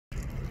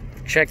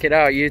Check it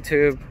out,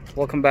 YouTube.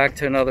 Welcome back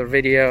to another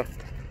video.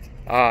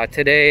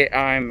 Today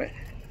I'm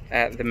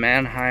at the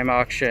Mannheim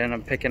auction.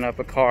 I'm picking up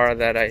a car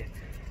that I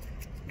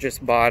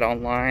just bought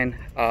online.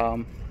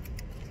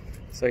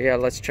 So yeah,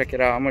 let's check it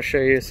out. I'm gonna show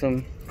you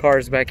some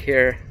cars back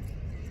here.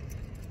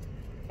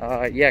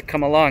 Yeah,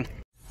 come along.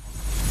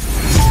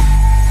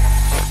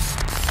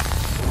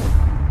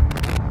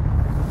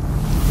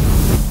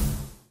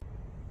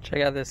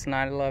 Check out this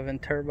 911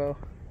 Turbo.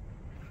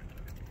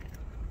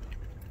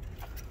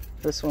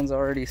 This one's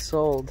already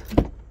sold.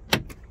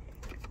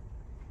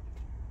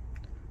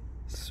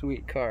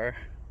 Sweet car.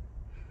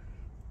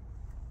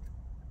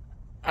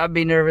 I'd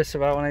be nervous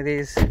about one of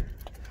these. I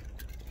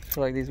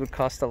feel like these would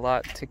cost a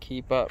lot to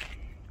keep up.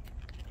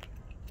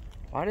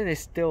 Why do they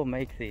still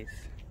make these?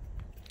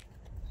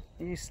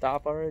 Can you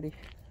stop already?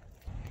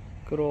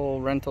 Good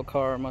old rental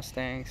car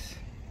Mustangs.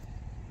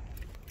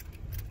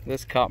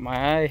 This caught my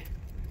eye.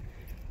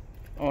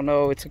 Oh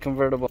no, it's a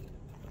convertible.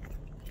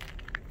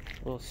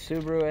 Little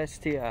Subaru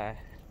STI.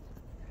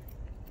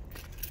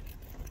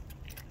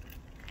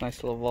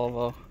 Nice little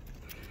Volvo.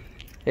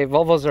 Hey,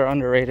 Volvos are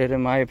underrated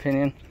in my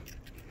opinion.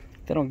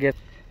 They don't get...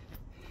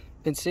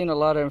 Been seeing a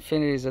lot of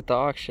Infinitis at the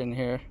auction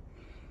here.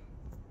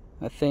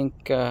 I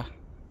think Nissan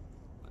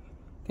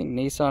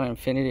and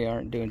Infiniti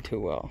aren't doing too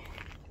well.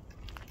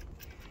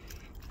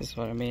 That's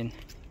what I mean.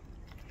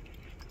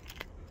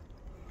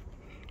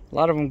 A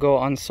lot of them go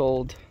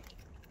unsold.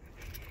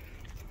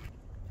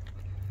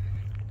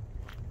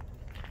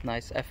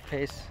 Nice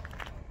F-Pace.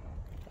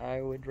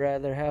 I would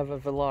rather have a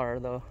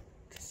Velar though.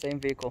 It's the same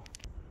vehicle.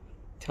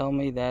 Tell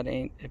me that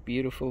ain't a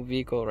beautiful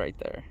vehicle right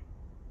there.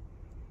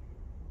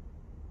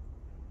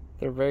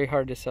 They're very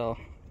hard to sell.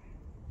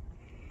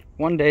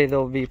 One day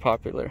they'll be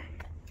popular.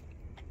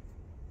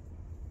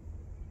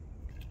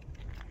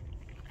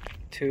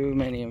 Too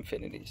many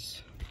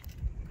Infinitis.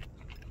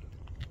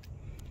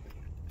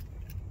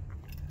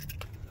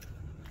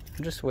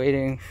 I'm just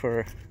waiting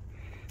for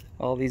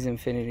all these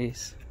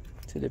Infinitis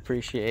to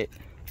depreciate.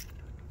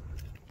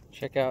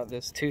 Check out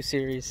this 2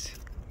 Series.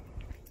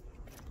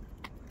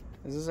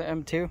 Is this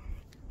an M2?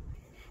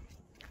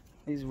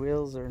 These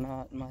wheels are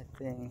not my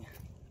thing.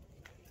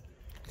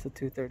 It's a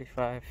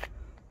 235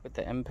 with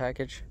the M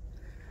package.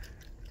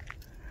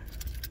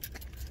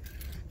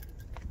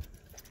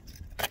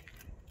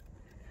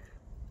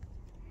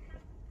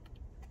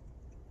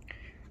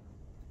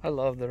 I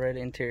love the red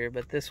interior,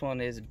 but this one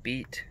is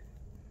beat.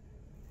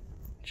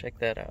 Check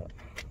that out.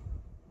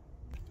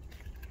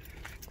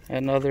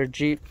 Another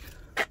Jeep.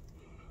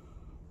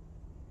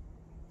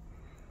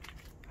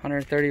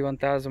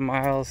 131,000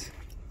 miles.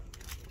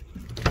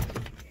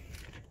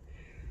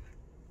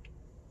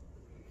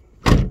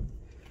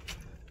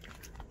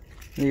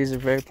 These are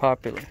very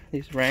popular.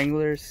 These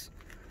Wranglers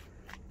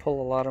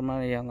pull a lot of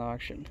money on the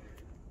auction.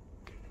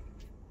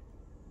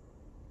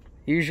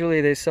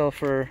 Usually they sell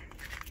for,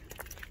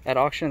 at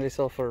auction they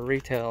sell for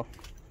retail,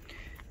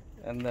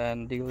 and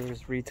then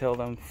dealers retail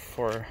them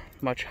for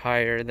much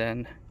higher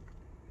than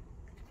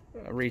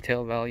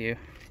retail value.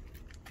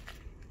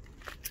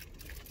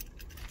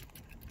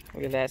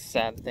 Look at that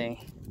sad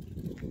thing.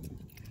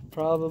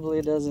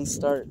 Probably doesn't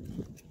start.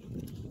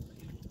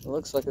 It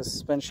looks like the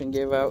suspension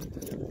gave out.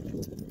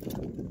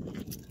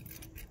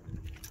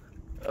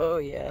 Oh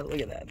yeah,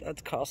 look at that.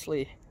 That's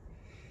costly.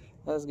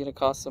 That's gonna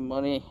cost some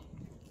money.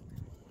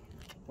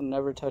 Would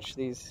never touch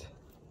these.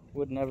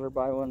 Would never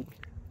buy one.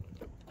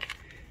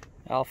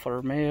 Alfa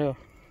Romeo.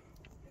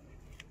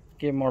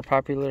 Get more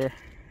popular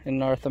in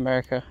North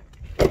America.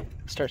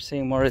 Start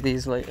seeing more of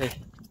these lately.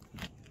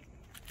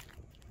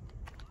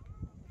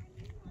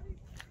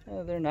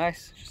 They're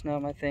nice, just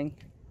not my thing.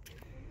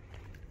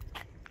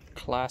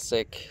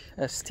 Classic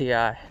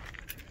STI.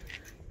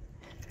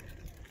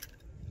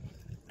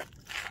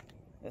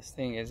 This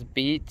thing is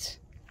beat.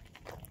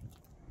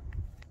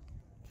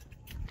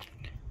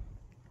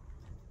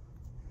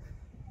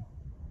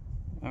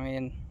 I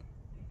mean,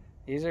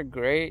 these are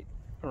great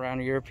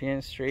around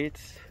European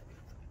streets.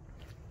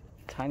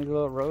 Tiny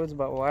little roads,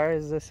 but why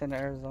is this in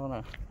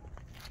Arizona?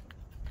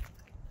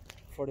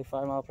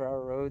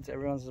 45-mile-per-hour roads,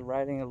 everyone's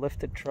riding a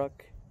lifted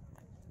truck.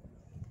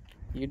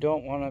 You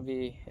don't want to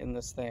be in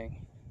this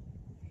thing.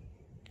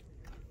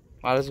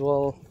 Might as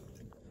well,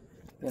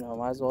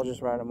 might as well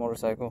just ride a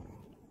motorcycle.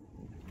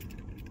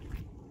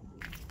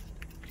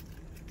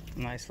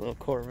 Nice little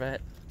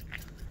Corvette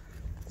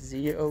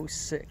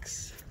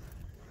Z06.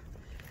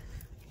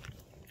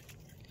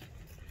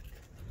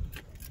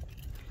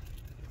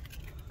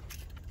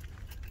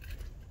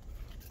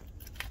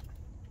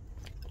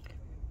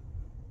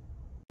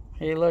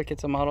 Hey look,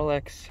 it's a Model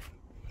X.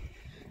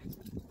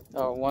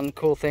 Oh, one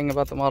cool thing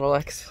about the Model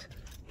X,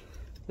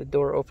 the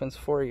door opens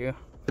for you.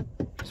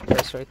 Just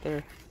press right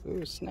there.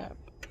 Ooh, snap.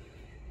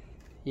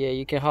 Yeah,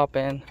 you can hop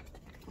in,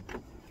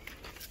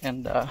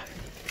 and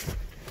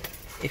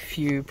if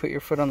you put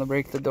your foot on the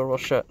brake, the door will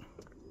shut.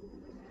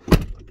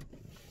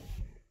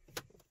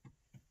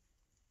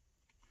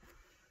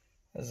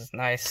 This is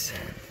nice.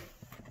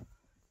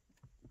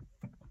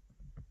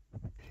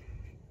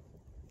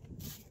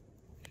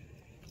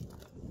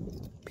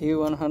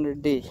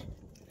 P100D.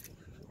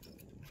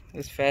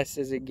 As fast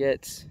as it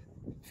gets.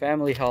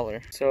 Family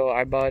hauler. So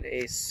I bought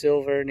a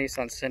silver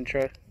Nissan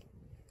Sentra.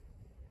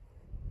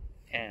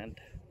 And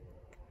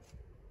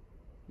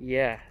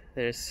yeah,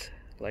 there's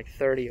like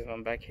 30 of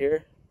them back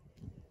here.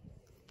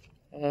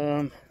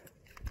 Let's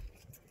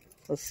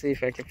see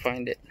if I can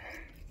find it.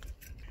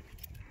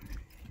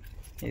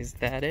 Is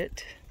that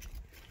it?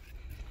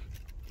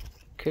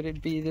 Could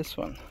it be this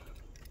one?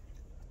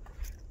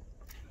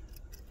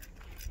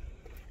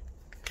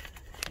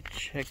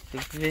 Check the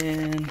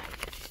VIN.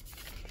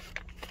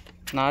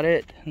 Not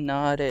it,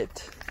 not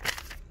it.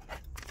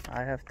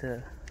 I have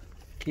to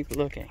keep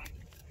looking.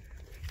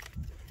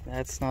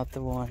 That's not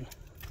the one.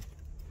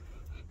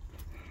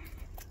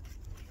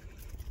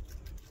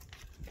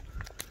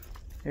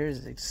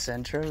 Here's the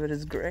Sentra, but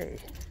it's gray.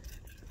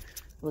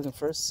 Looking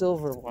for a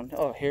silver one.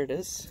 Oh, here it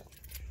is.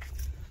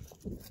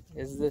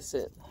 Is this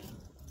it?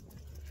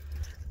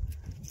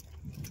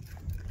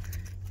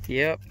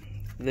 Yep,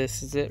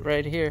 this is it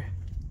right here.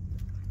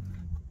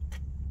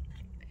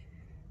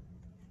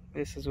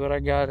 This is what I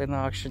got in the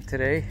auction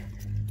today.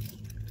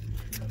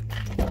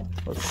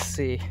 Let's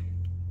see.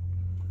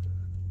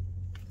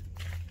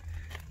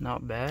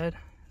 Not bad.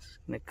 It's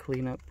gonna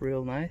clean up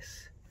real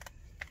nice.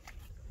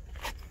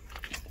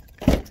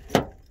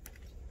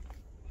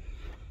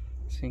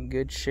 It's in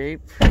good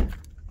shape.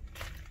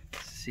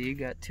 See, you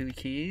got 2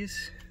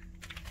 keys.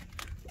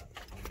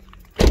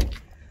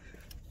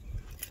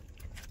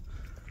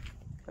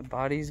 The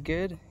body's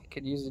good.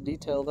 Could use a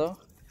detail though.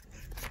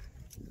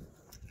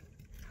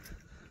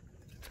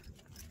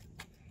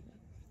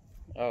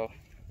 Oh,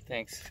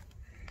 thanks.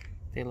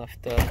 They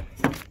left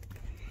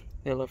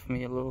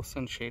me a little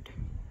sunshade.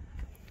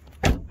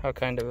 How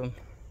kind of them.